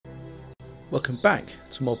Welcome back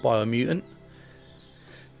to more BIOMUTANT.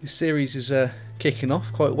 This series is kicking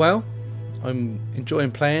off quite well. I'm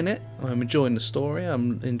enjoying playing it. I'm enjoying the story.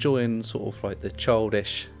 I'm enjoying sort of like the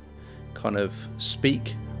childish kind of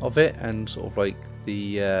speak of it, and sort of like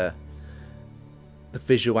the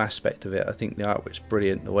visual aspect of it. I think the artwork's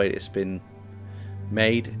brilliant. The way it's been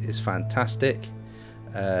made is fantastic.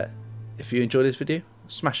 If you enjoy this video,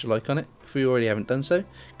 smash a like on it. If you already haven't done so,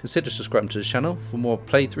 consider subscribing to the channel for more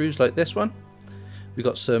playthroughs like this one. We've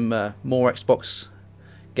got some more Xbox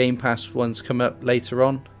Game Pass ones coming up later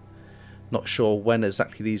on. Not sure when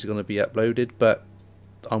exactly these are going to be uploaded, but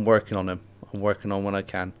I'm working on them. I'm working on when I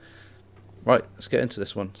can. Right, let's get into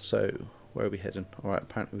this one. So, where are we heading? Alright,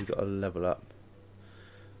 apparently we've got to level up.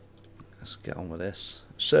 Let's get on with this.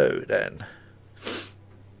 So then.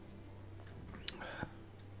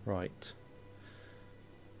 Right.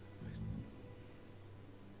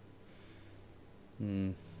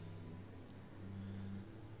 I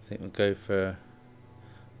think we'll go for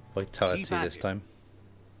vitality this time.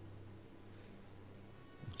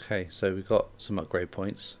 Okay, so we've got some upgrade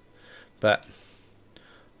points, but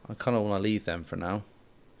I kind of want to leave them for now.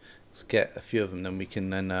 Let's get a few of them, then we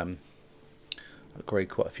can upgrade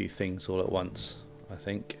quite a few things all at once, I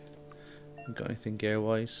think. We got anything gear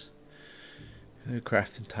wise?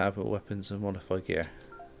 Crafting tab, weapons and modify gear.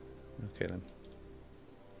 Okay then.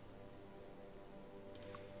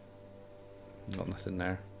 Got nothing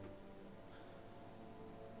there.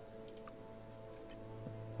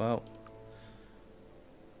 Well,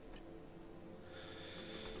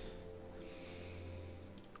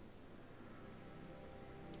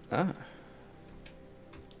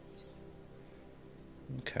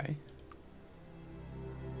 okay.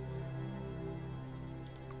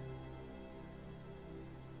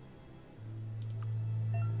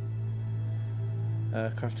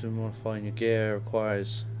 Crafting and modifying your gear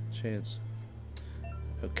requires chance.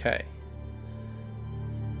 Okay.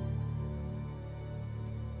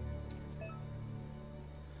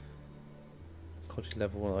 Quality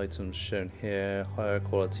level items shown here. Higher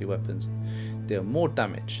quality weapons deal more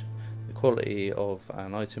damage. The quality of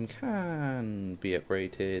an item can be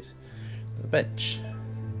upgraded. The bench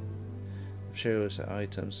shows that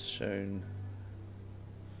items shown.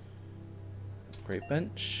 Upgrade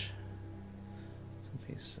bench. Some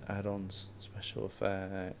piece add-ons. Special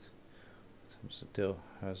effect. Items that deal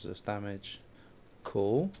hazardous damage.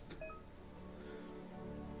 Cool.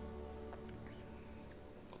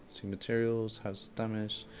 Materials has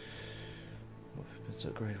damage. Weapons,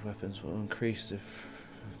 upgraded weapons will increase if.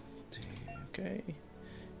 Okay.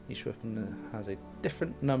 Each weapon has a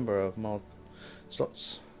different number of mod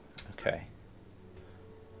slots. Okay.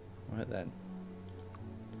 Right then.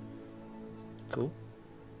 Cool.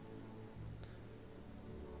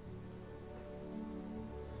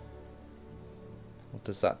 What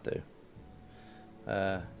does that do?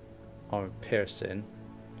 Armor piercing.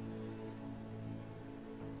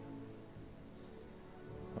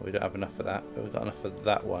 We don't have enough of that, but we've got enough of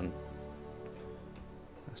that one.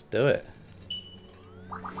 Let's do it.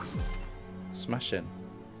 Smashing.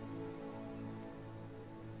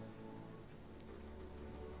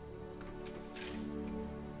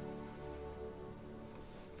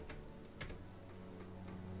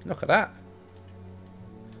 Look at that.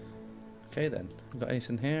 Okay then. Got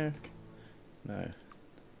anything here? No.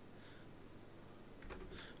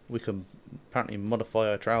 We can apparently modify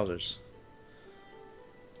our trousers.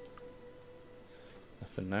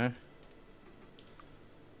 Nothing there.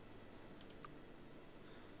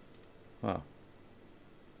 Oh.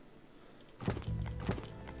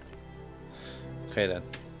 Okay then.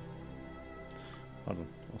 Hold on.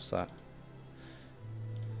 What's that?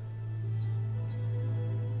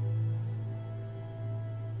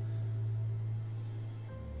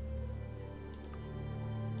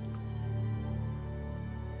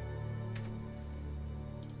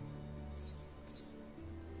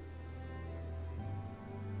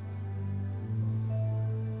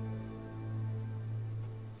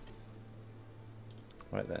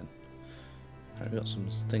 Right then, we've got some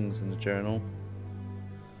things in the journal.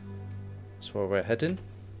 That's where we're heading.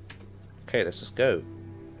 Okay, let's just go.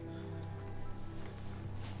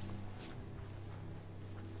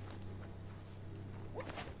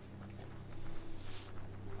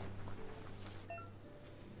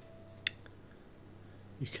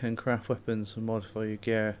 You can craft weapons and modify your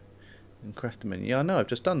gear and craft them in. Yeah, I know, I've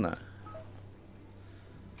just done that.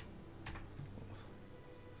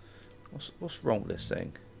 What's wrong with this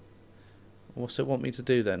thing? What's it want me to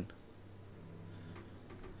do then?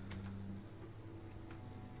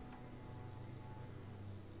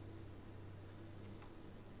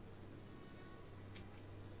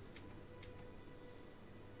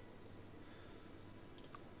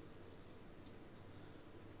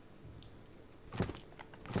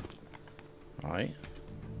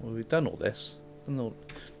 we've done all this. Oh,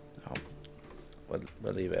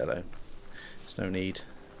 we'll leave it alone. There's no need.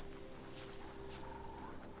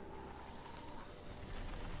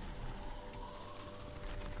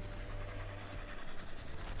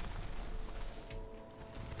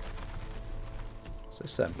 What's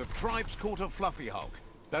this then? The tribe's caught a fluffy hulk.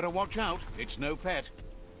 Better watch out. It's no pet.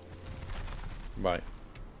 Right.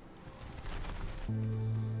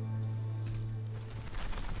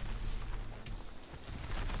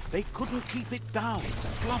 They couldn't keep it down.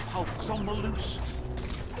 Fluff hulk's on the loose.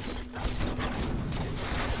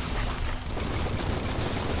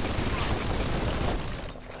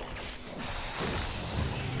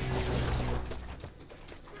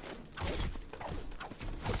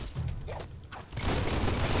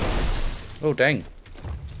 Oh, dang.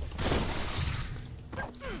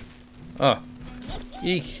 Oh.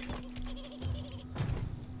 Eek.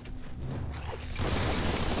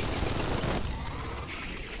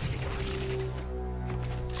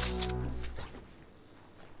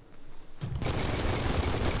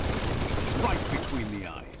 Right between the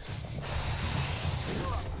eyes.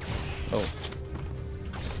 Oh.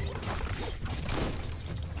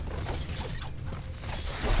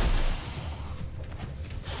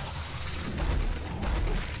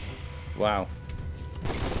 Wow.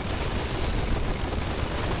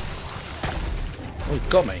 Oh, he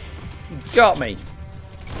got me. He got me.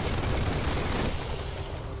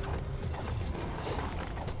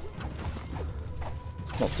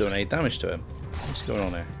 It's not doing any damage to him. What's going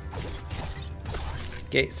on there?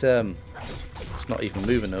 It's not even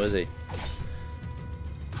moving though, is he?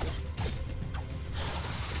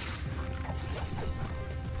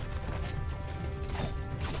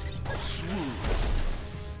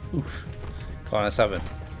 Oof. Come on, let's have him.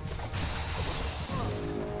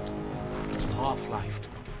 Half-lifed.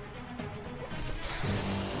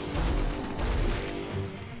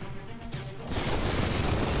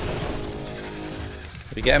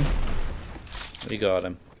 Did we get him? We got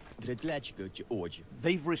him.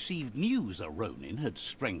 They've received news a Ronin had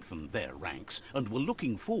strengthened their ranks and were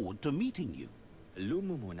looking forward to meeting you.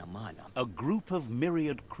 A group of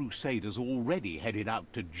myriad crusaders already headed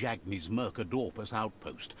out to Jagni's Mercadorpus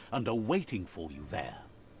outpost and are waiting for you there.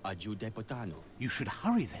 You should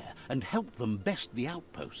hurry there and help them best the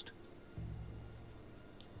outpost.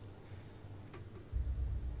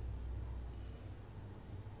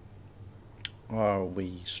 Are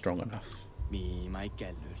we strong enough?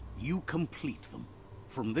 You complete them.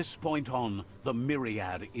 From this point on, the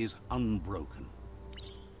myriad is unbroken.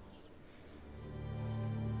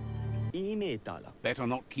 Better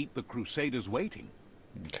not keep the crusaders waiting.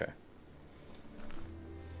 Okay.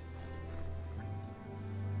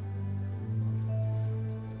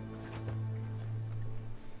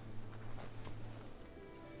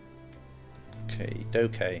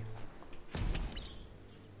 Okay.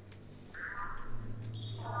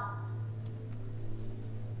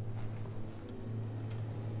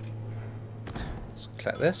 Let's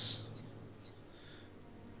collect this.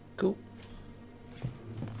 Cool.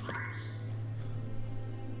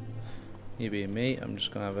 You being me, I'm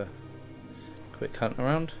just gonna have a quick hunt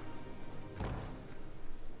around.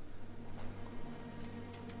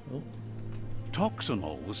 Oh.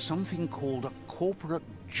 Toxanol was something called a corporate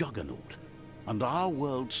juggernaut, and our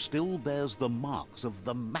world still bears the marks of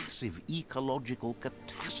the massive ecological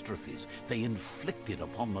catastrophes they inflicted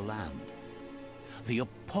upon the land. The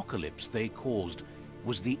apocalypse they caused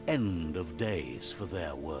was the end of days for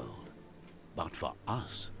their world. But for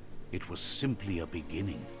us, it was simply a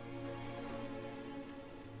beginning.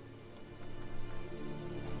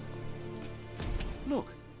 Look,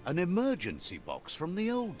 an emergency box from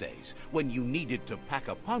the old days, when you needed to pack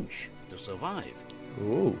a punch to survive.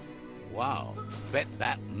 Ooh. Wow, bet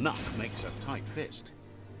that nut makes a tight fist.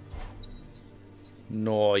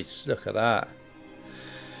 Nice, look at that.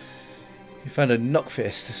 We found a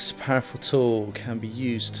knockfist. This powerful tool can be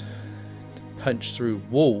used to punch through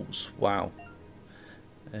walls. Wow.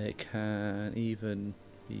 It can even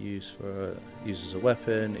be used as a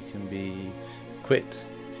weapon. It can be equipped.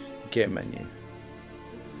 Get menu.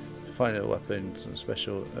 Find a weapon, some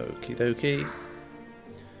special. Okie dokie.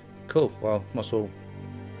 Cool. Well, might as well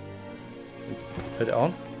put it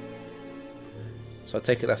on. So I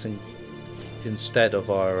take it that's instead of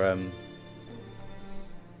our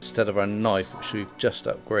knife, which we've just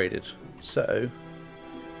upgraded. So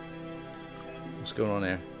what's going on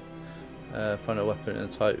here? Find a weapon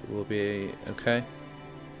and type will be okay.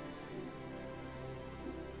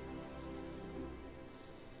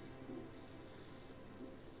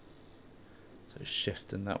 So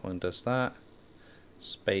shift and that one does that.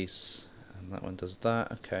 Space and that one does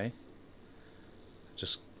that. Okay.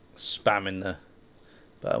 Just spamming the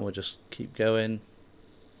button. We'll just keep going.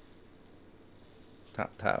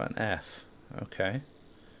 Tap, tap, and F. Okay.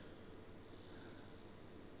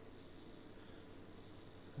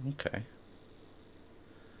 Okay.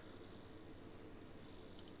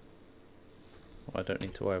 Well, I don't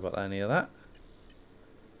need to worry about any of that.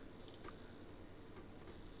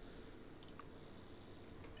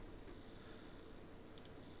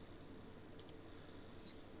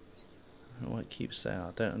 I don't know what it keeps saying.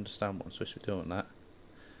 I don't understand what I'm supposed to be doing with that.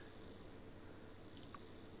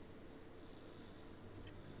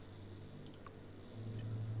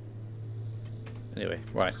 Anyway,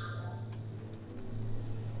 right.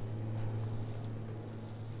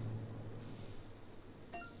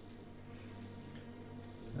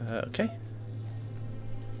 Okay.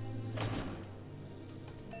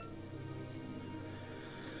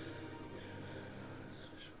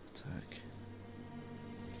 Attack.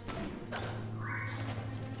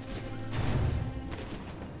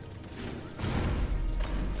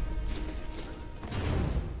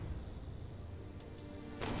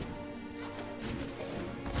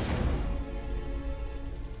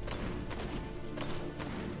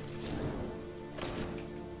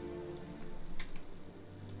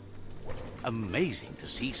 Amazing to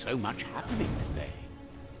see so much happening today.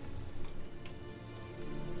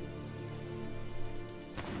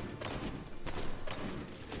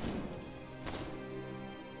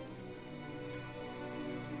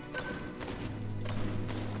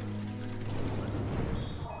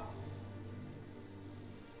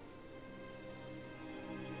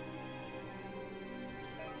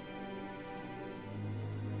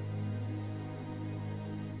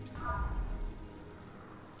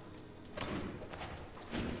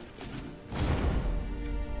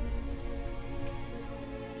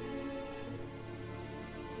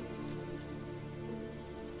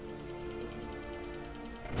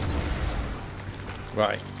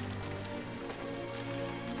 Right.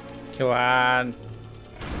 Come on.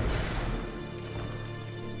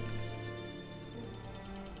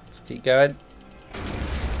 Let's keep going.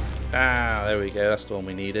 Ah, there we go. That's the one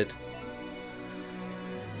we needed.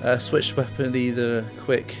 Switch weapon either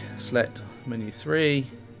quick. Select menu 3.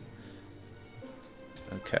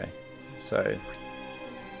 Okay. So.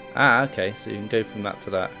 Ah, okay. So you can go from that to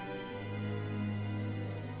that.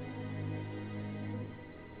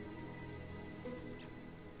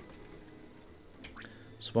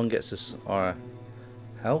 So one gets us our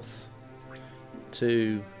health,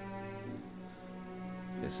 2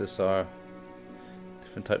 gets us our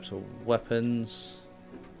different types of weapons,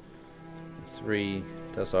 3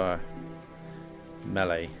 does our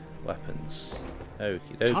melee weapons. Okie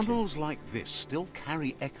dokie. Tunnels like this still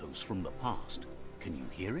carry echoes from the past. Can you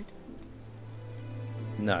hear it?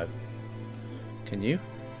 No. Can you?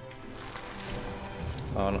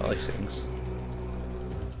 Oh, not these things.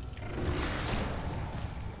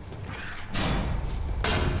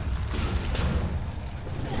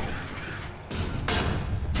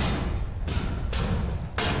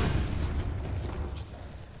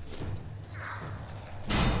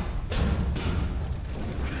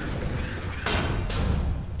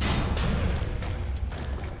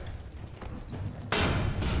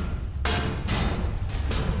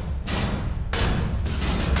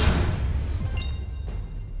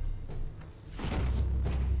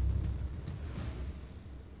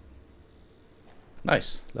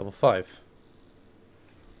 Nice, level 5.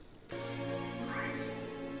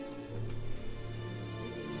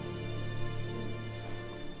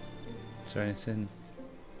 Is there anything?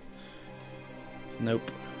 Nope.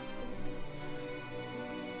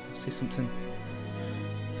 I see something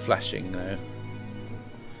flashing though.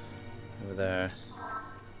 Over there.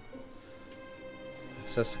 It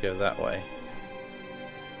says to go that way.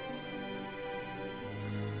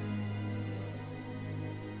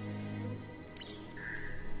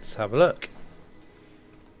 Let's have a look.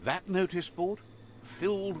 That notice board,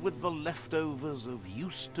 filled with the leftovers of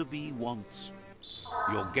used-to-be wants.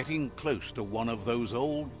 You're getting close to one of those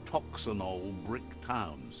old Toxanol brick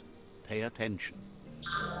towns. Pay attention.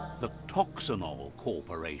 The Toxanol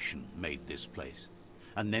Corporation made this place,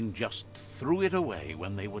 and then just threw it away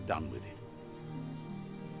when they were done with it.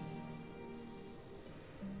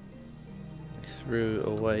 Threw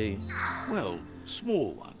away. Well,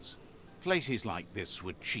 small ones. Places like this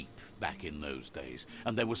were cheap back in those days,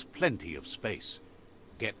 and there was plenty of space.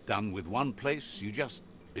 Get done with one place, you just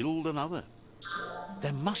build another.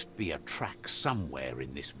 There must be a track somewhere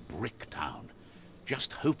in this brick town.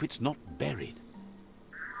 Just hope it's not buried.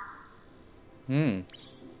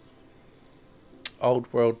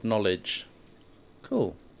 Old world knowledge.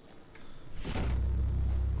 Cool.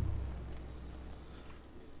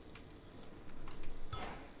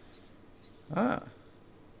 Ah.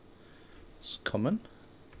 It's common.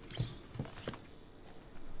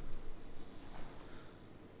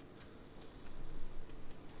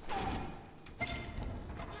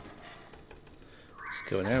 Let's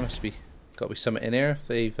go in there. Must be got to be something in here if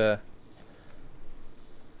they've.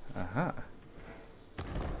 Aha.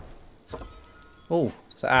 Oh,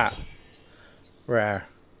 it's that. Rare.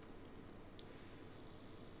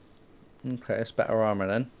 Okay, it's better armor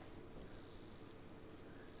then.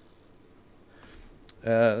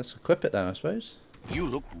 Let's equip it then, I suppose. You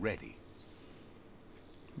look ready.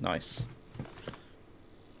 Nice.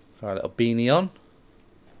 Got a little beanie on.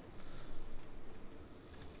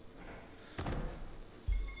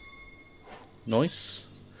 Nice.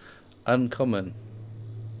 Uncommon.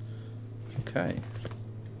 Okay.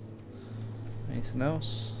 Anything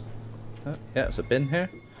else? Oh, yeah, there's a bin here.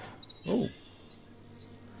 Oh.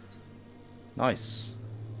 Nice.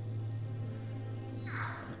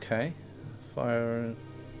 Okay. Fire.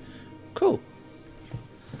 Cool.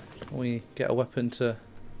 We get a weapon to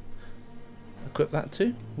equip that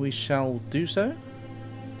to. We shall do so.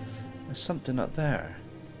 There's something up there.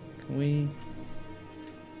 Can we...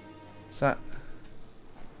 Is that...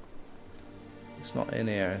 It's not in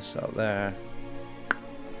here, it's up there.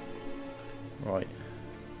 Right.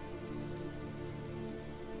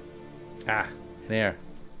 Ah, in here.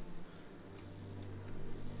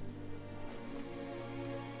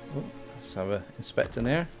 Oh, let's have a inspect in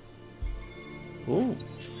here. Ooh.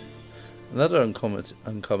 Another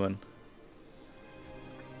uncommon.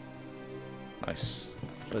 Nice.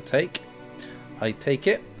 I take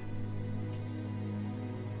it.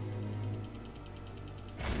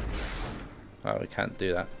 Oh, we can't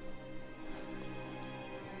do that.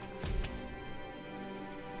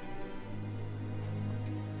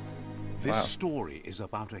 This Wow. story is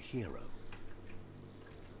about a hero.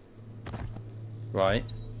 Right.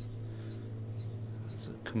 That's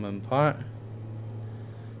a common part.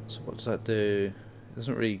 So what does that do? It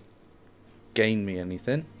doesn't really gain me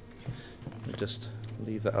anything. We just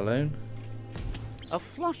leave that alone. A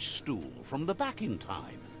flush stool from the back in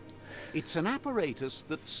time. It's an apparatus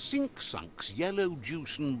that sunks yellow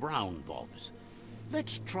juice and brown bobs.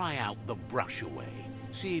 Let's try out the brush away.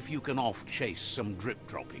 See if you can off-chase some drip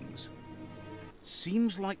droppings.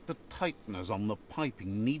 Seems like the tighteners on the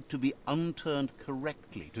piping need to be unturned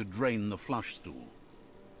correctly to drain the flush stool.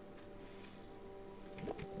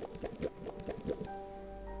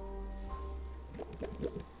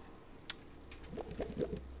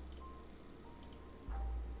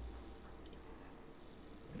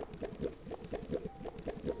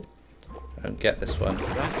 I don't get this one.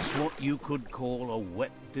 That's what you could call a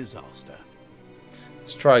wet disaster.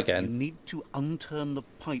 Let's try You again. need to unturn the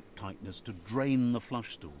pipe tighteners to drain the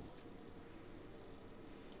flush stool.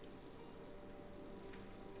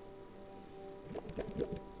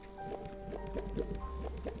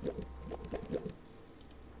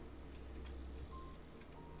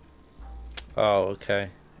 Oh, okay.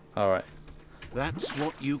 Alright. That's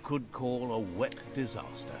what you could call a wet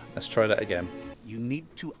disaster. Let's try that again. You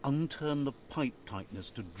need to unturn the pipe tighteners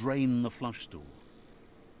to drain the flush stool.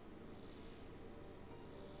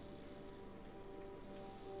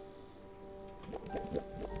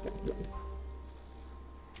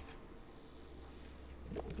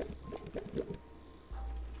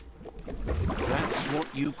 That's what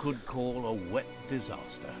you could call a wet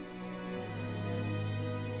disaster.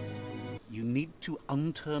 You need to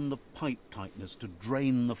unturn the pipe tighteners to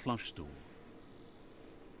drain the flush stool.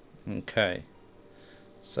 Okay.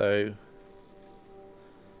 So...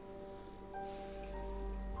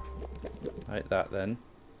 like that then.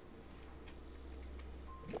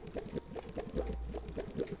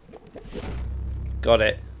 Got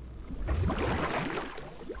it.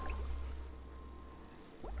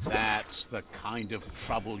 That's the kind of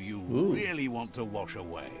trouble you Ooh. really want to wash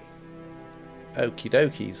away. Okie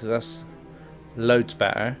dokie, so that's loads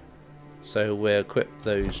better. So we'll equip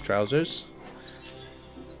those trousers.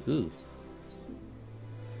 Ooh.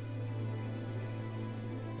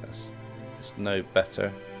 That's no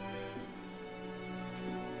better.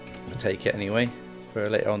 We'll take it anyway for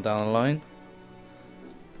later on down the line.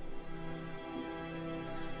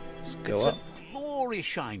 Let's go It's up. a glorious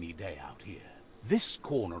shiny day out here. This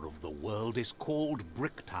corner of the world is called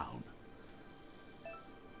Bricktown.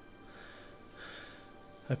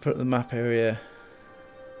 I put the map area.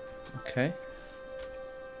 Okay.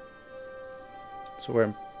 So we're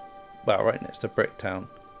in, well, right next to Bricktown.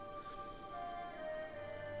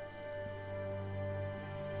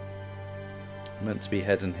 Meant to be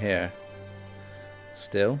heading here.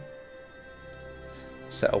 Still.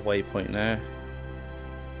 Set a waypoint there.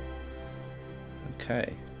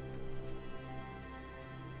 Okay.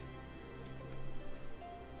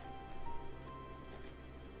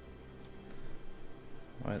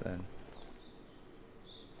 Right then.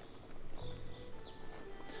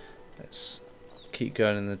 Let's keep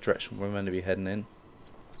going in the direction we're meant to be heading in.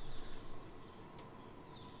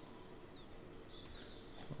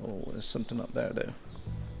 Oh, there's something up there though.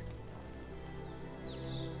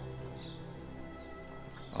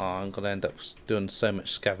 Oh, I'm gonna end up doing so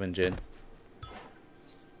much scavenging.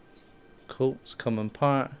 Cool, it's common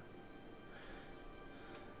part.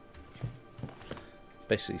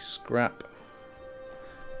 Basically scrap.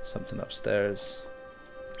 Something upstairs.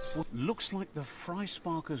 What looks like the Fry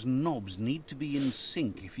Sparker's knobs need to be in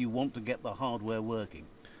sync if you want to get the hardware working.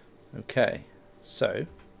 Okay, so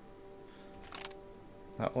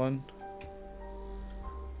that one.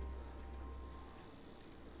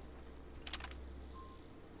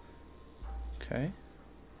 Okay.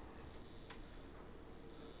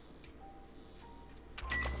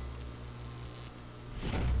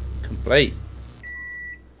 Complete.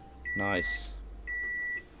 Nice.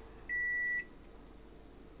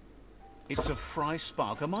 It's a Fry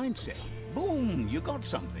Sparker mindset. Boom, you got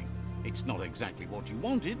something. It's not exactly what you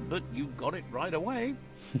wanted, but you got it right away.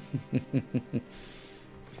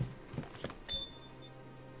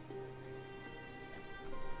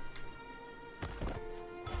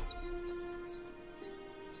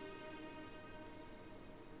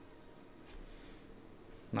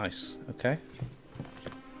 Nice. Okay.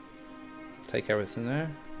 Take everything there.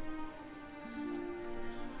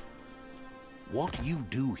 What you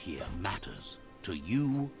do here matters to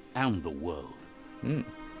you and the world.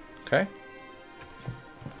 Okay.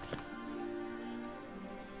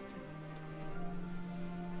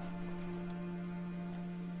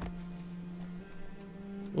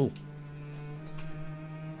 Ooh.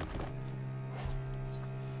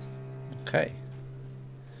 Okay.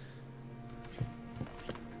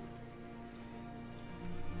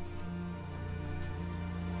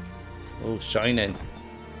 Oh, shining.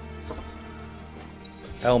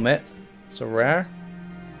 Helmet. It's a rare.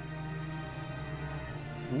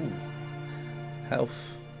 Ooh.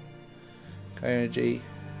 Health. Energy.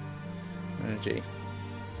 Energy.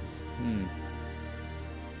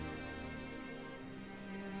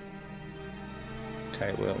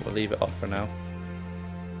 Okay, we'll leave it off for now.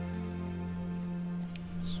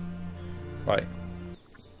 Right.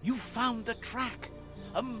 You found the track.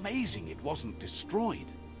 Amazing it wasn't destroyed.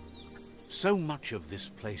 So much of this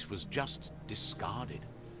place was just discarded.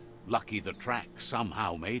 Lucky the track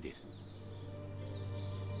somehow made it.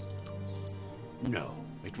 No,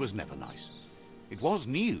 it was never nice. It was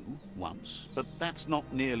new once, but that's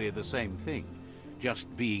not nearly the same thing.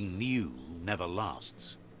 Just being new never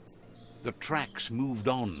lasts. The tracks moved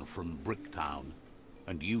on from Bricktown,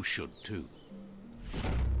 and you should too.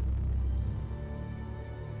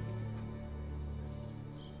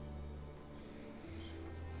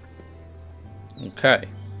 Okay.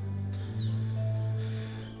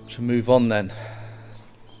 Should move on then.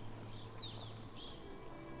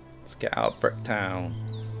 Let's get out of Bricktown.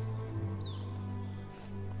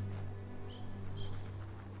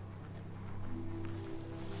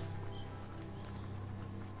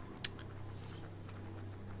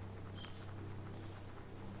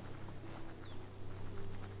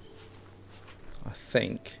 I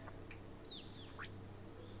think.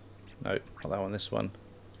 No, not that one, this one.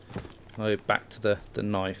 I'll go back to the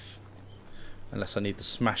knife. Unless I need to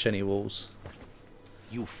smash any walls.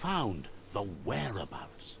 You found the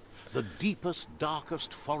whereabouts. The deepest,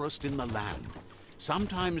 darkest forest in the land.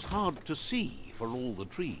 Sometimes hard to see for all the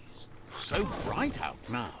trees. So bright out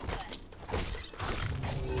now.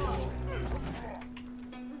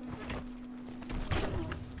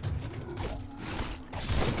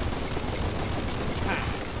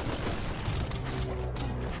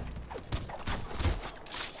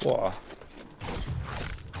 What?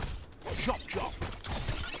 Chop, chop.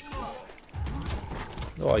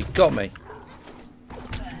 Oh, he got me.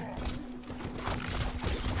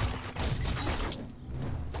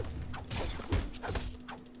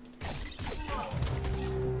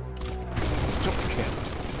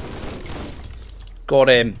 Got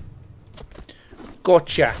him.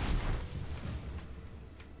 Gotcha.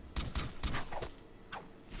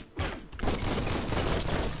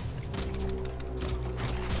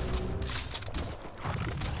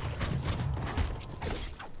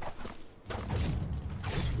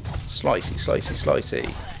 Slicey, slicey, slicey.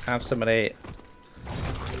 Have some of it.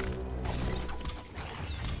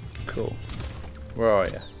 Cool. Where are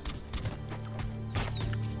you?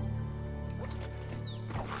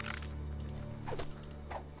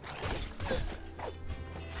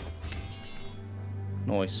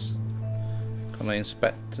 Nice. Can I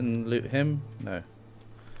inspect and loot him? No.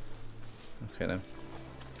 Okay then.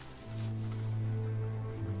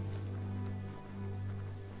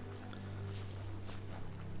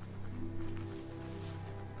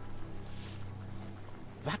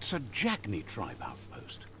 That's a Jagni tribe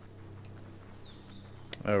outpost.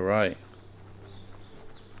 Oh, right.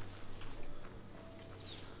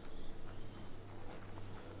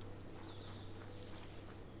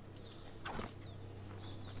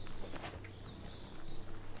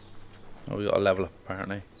 Oh, we got a level up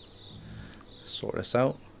apparently. Let's sort this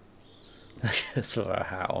out. Let's put our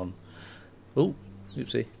hat on. Oh,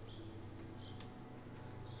 oopsie.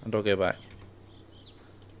 And I'll go back.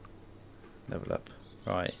 Level up.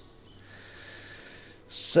 Right.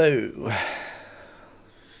 So,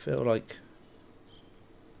 feel like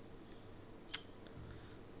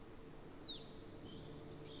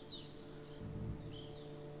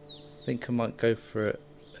I might go for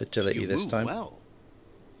agility this time. Well.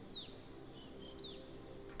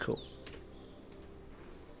 Cool.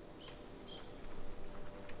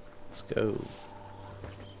 Let's go.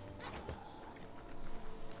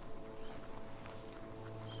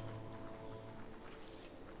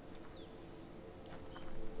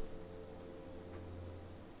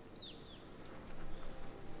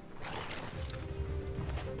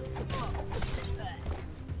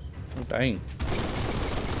 Oh, dang.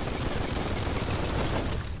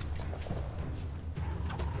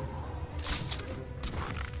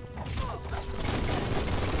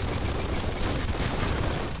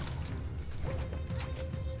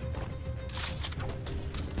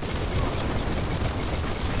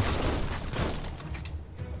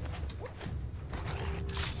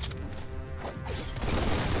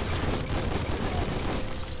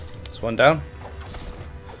 It's one down.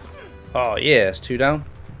 Oh yeah, it's two down.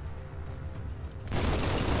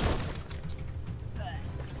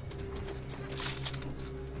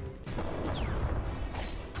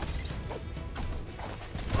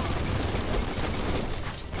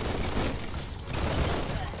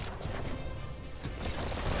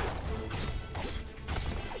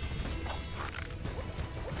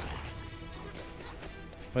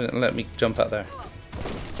 Why didn't it let me jump out there?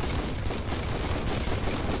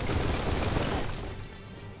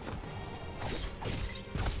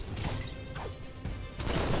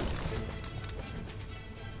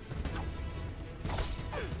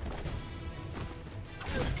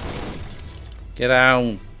 Get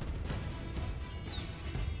down.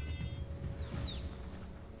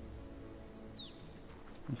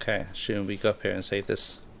 Okay, shouldn't we go up here and save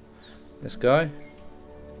this guy?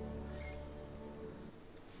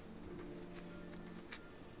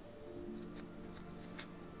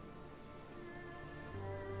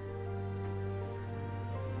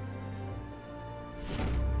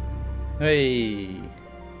 Hey,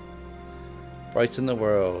 brighten the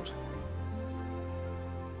world.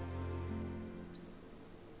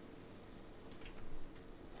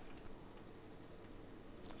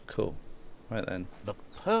 Cool. Right then. The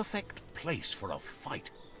perfect place for a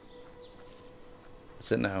fight.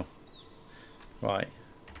 That's it now. Right.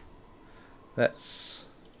 What's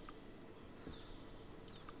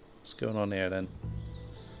going on here then?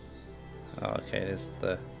 Oh, okay, there's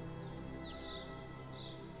the...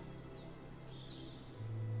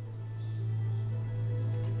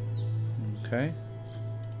 Okay.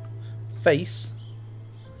 Face.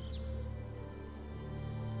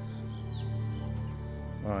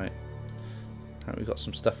 Right. Apparently we've got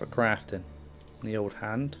some stuff for crafting. In the old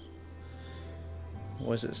hand.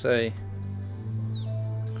 What does it say?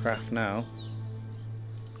 Craft now.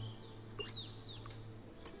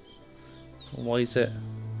 Why is it?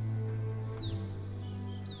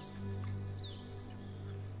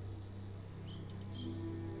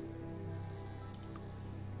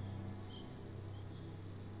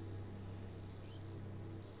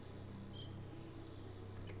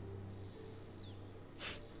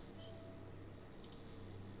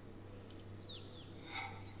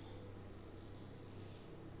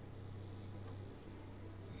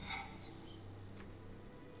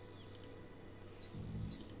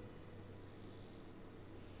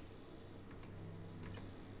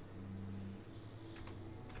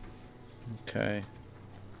 Okay.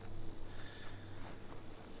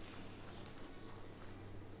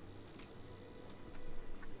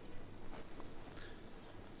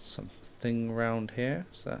 Something around here,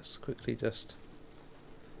 so let's quickly just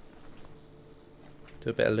do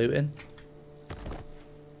a bit of looting.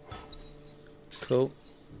 Cool.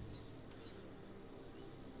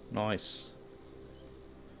 Nice.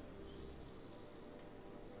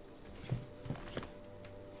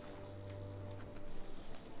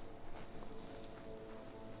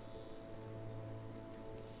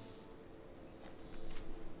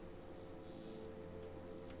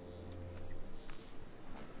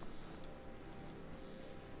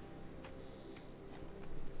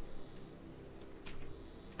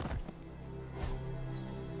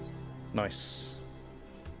 Nice.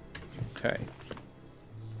 Okay.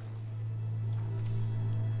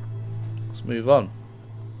 Let's move on.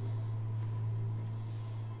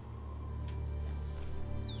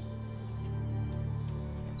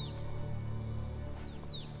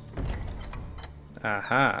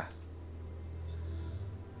 Aha.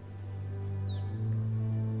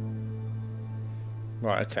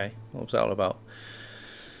 Right, okay. What was that all about?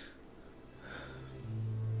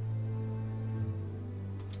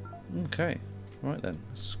 Okay. Right then.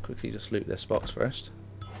 Let's quickly just loot this box first.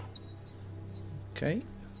 Okay.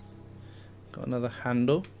 Got another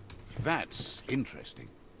handle. That's interesting.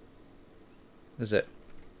 Is it?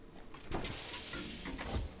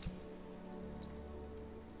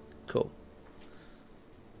 Cool.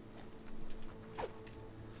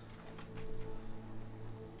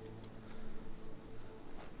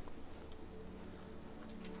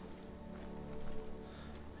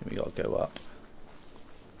 We gotta go up.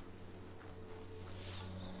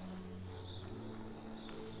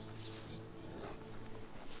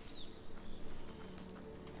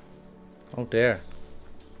 Oh dear.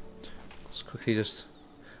 Let's quickly just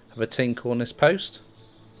have a tinkle on this post.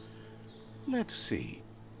 Let's see.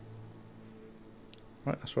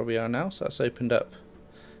 Right, that's where we are now, so that's opened up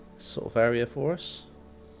this sort of area for us.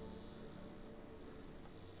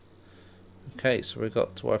 Okay, so we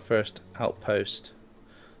got to our first outpost,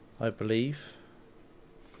 I believe.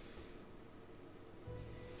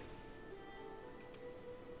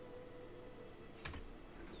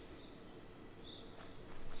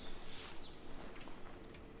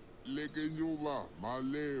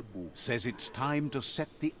 Says it's time to set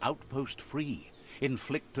the outpost free.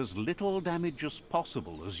 Inflict as little damage as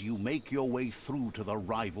possible as you make your way through to the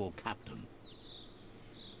rival captain.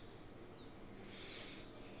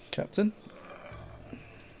 Captain?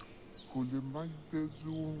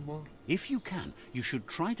 If you can, you should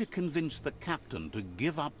try to convince the captain to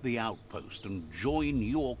give up the outpost and join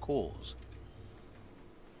your cause.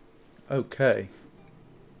 Okay.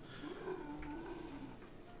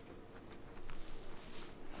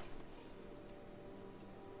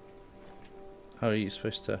 How are you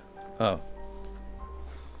supposed to... Oh.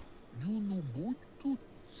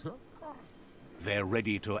 They're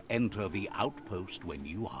ready to enter the outpost when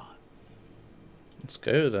you are. Let's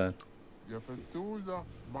go then.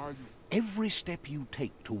 Every step you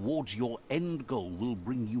take towards your end goal will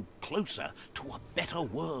bring you closer to a better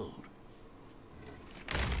world.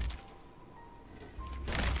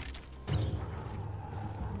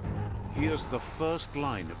 Here's the first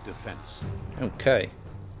line of defense. Okay.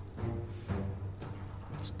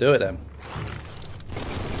 Let's do it then.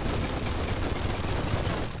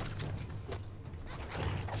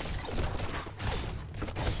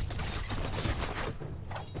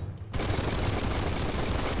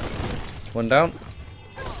 One down.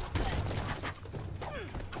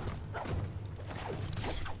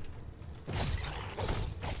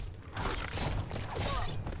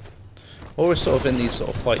 Always sort of in these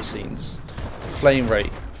sort of fight scenes, frame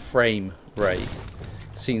rate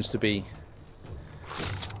seems to be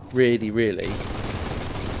really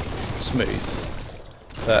smooth,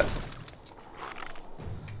 but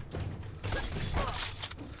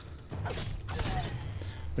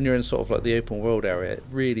when you're in sort of like the open world area, it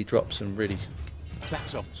really drops and really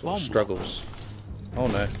That's a sort of struggles. Oh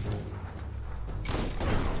no.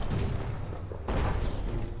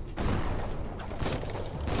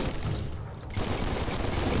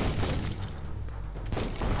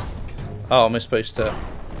 Oh, am I supposed to...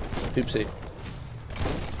 Oopsie.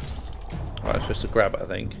 Right, I'm supposed to grab it, I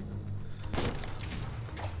think.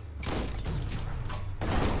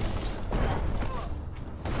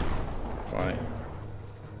 Right.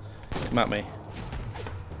 Come at me.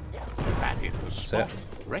 That hit the spot.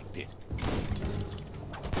 Wrecked it.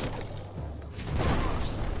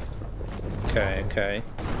 Okay, okay.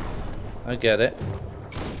 I get it.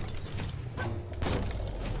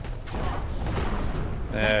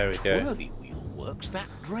 There we go. Twirly wheel works that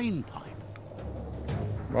drain pipe.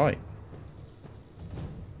 Right.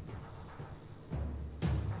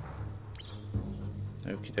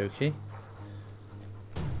 Okie dokie.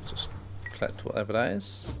 Just collect whatever that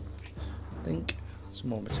is. I think. Some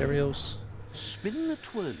more materials. Spin the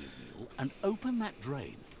twirly wheel and open that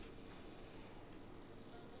drain.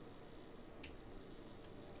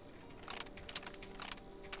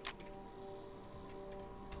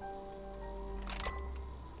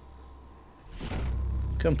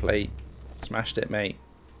 Complete. Smashed it, mate.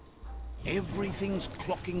 Everything's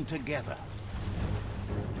clocking together.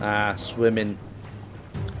 Ah, swimming.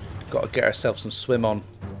 Got to get ourselves some swim on.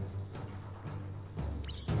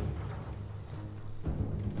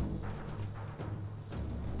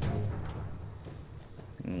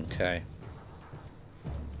 Okay.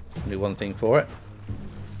 Do one thing for it.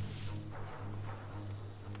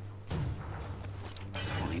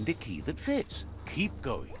 Find a key that fits. Keep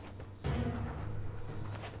going.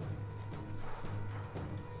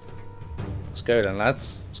 Let's go then,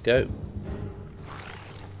 lads. Let's go.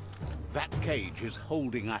 That cage is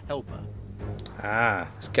holding a helper. Ah,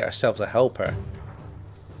 let's get ourselves a helper.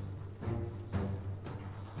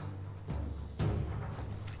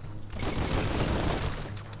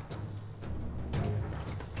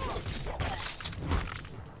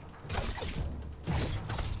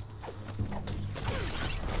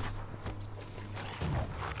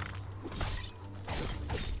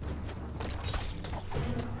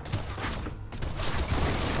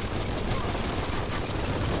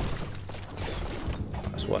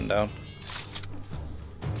 That's one down.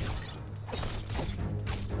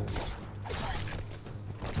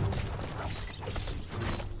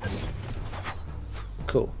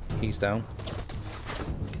 Cool, he's down.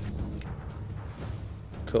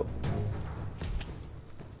 Cool.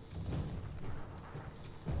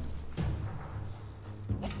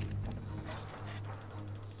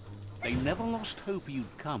 They never lost hope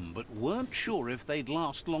you'd come, but weren't sure if they'd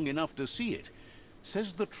last long enough to see it.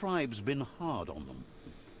 Says the tribe's been hard on them.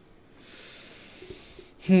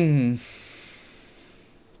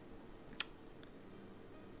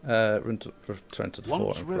 Return to the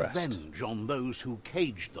Wants fort and rest. revenge on those who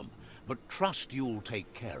caged them, but trust you'll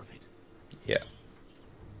take care of it. Yeah.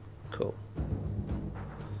 Cool.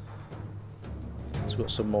 So we've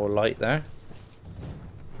got some more light there.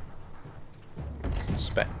 Some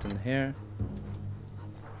spec in here.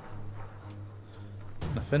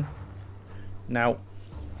 Nothing. Now.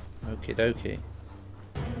 Okie dokie.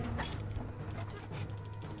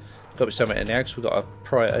 Got to be something in there because we've got to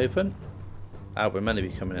pry it open. Ah, we're meant to be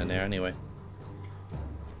coming in there anyway.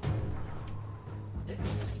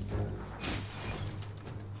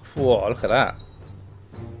 Whoa, look at that.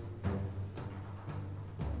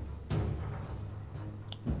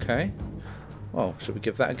 Okay. Well, should we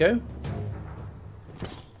give that a go?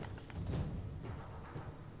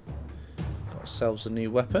 Got ourselves a new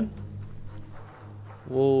weapon.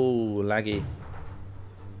 Whoa, laggy.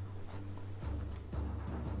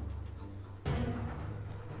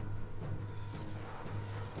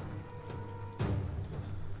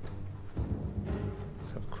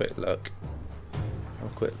 Let's have a quick look.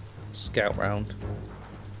 Have a quick scout round.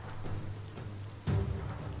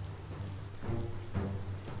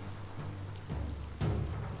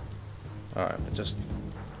 Alright, we're just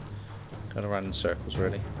going around in circles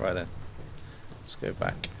really. Right then. Let's go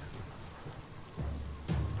back.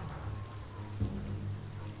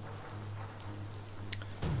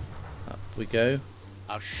 Up we go.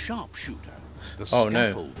 A sharpshooter. The Oh,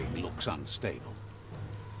 no. scaffolding looks unstable.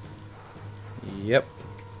 Yep.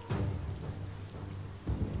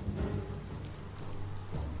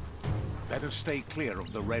 Better stay clear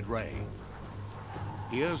of the red ray.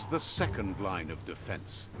 Here's the second line of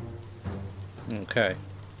defense. Okay.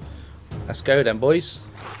 Let's go then, boys.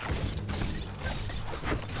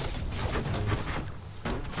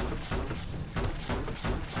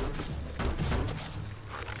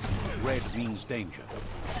 Red means danger.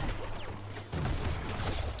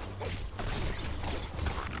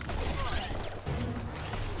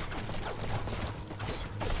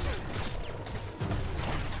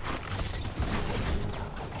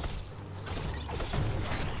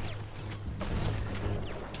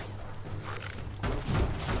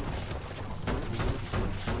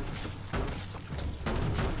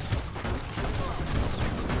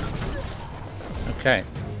 Okay.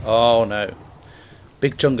 Oh no.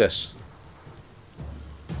 Big chungus.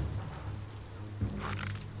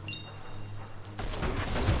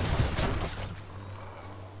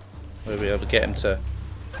 We'll be able to get him to...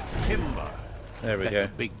 Timber. There we Bet go. a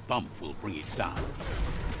big bump will bring it down.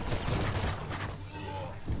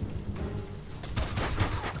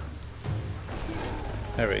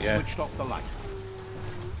 There we go. Switched off the light.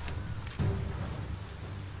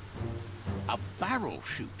 A barrel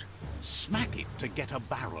shoot. Smack it to get a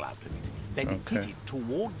barrel out of it. Then hit Okay. it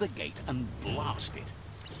toward the gate and blast it.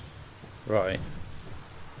 Right.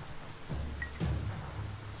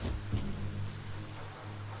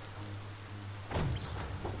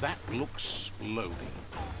 That looks sploding.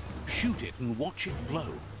 Shoot it and watch it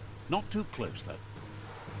blow. Not too close, though.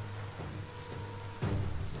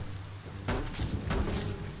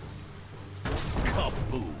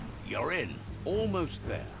 Kaboom! You're in. Almost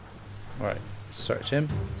there. Right. Search him.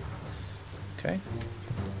 Okay.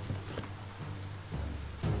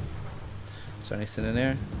 Is there anything in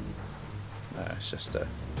there? No, it's just a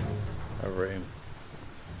room.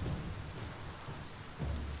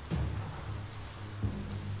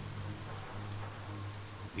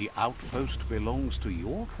 The outpost belongs to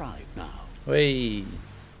your tribe now. Whee!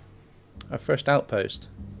 Our first outpost.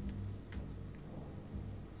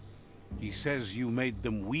 He says you made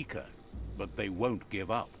them weaker, but they won't give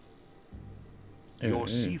up. Your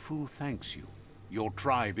Sifu thanks you. Your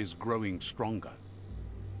tribe is growing stronger.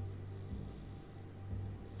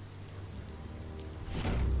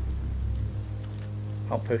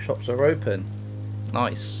 Outpost shops are open.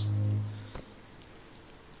 Nice.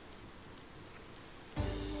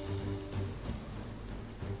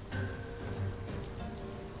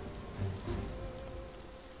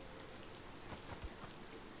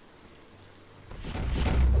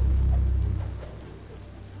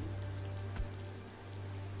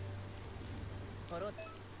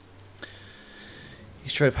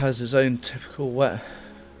 Each tribe has his own typical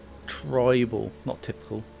tribal, not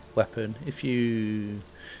typical, weapon. If you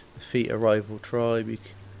defeat a rival tribe, you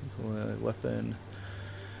can call a weapon.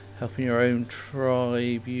 Helping your own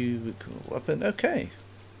tribe, you call a weapon. Okay.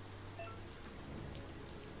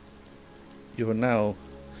 You are now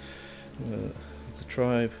the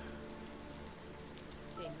tribe.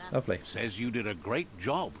 Lovely. Says you did a great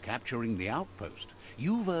job capturing the outpost.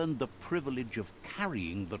 You've earned the privilege of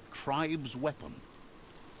carrying the tribe's weapon.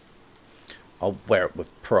 I'll wear it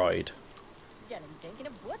with pride.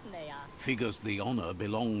 Figures the honor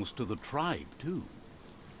belongs to the tribe, too.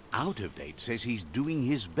 Out of Date says he's doing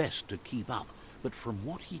his best to keep up, but from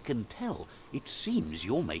what he can tell, it seems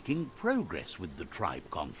you're making progress with the tribe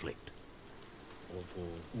conflict.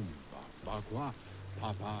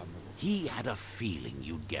 He had a feeling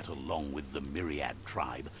you'd get along with the Myriad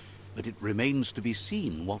tribe, but it remains to be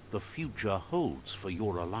seen what the future holds for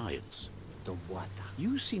your alliance.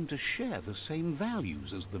 You seem to share the same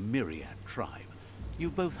values as the Myriad tribe. You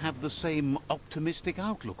both have the same optimistic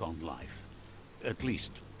outlook on life. At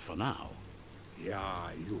least, for now.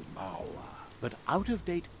 But Out of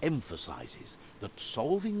Date emphasizes that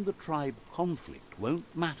solving the tribe conflict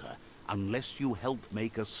won't matter unless you help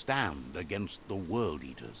make a stand against the World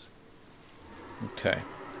Eaters. Okay.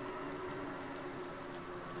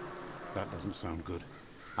 That doesn't sound good.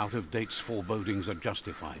 Out of Date's forebodings are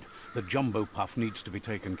justified. The jumbo puff needs to be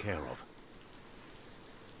taken care of.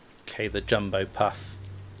 Okay, the jumbo puff.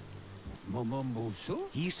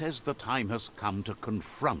 He says the time has come to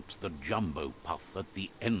confront the jumbo puff at the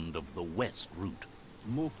end of the west route.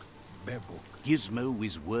 Gizmo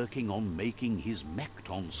is working on making his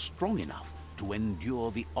mekton strong enough to endure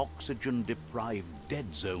the oxygen-deprived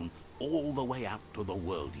dead zone all the way out to the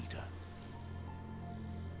World Eater.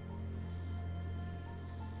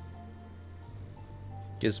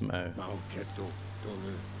 Gizmo.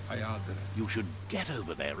 You should get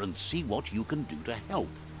over there and see what you can do to help.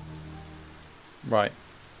 Right.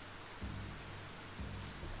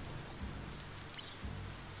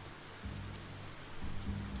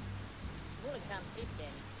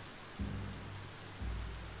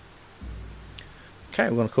 Okay,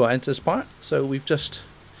 we're going to call it into this part. So we've just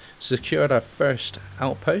secured our first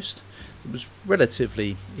outpost. It was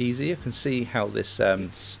relatively easy. You can see how this...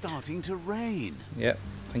 It's starting to rain. Yep,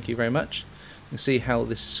 thank you very much. You can see how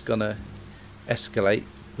this is going to escalate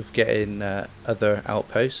with getting other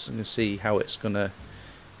outposts. You can see how it's going to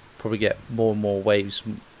probably get more and more waves,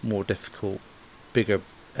 more difficult, bigger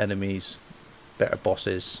enemies, better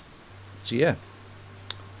bosses. So yeah.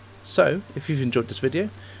 So, if you've enjoyed this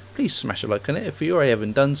video, please smash a like on it. If you already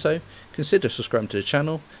haven't done so, consider subscribing to the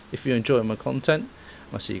channel if you enjoy my content.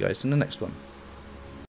 I'll see you guys in the next one.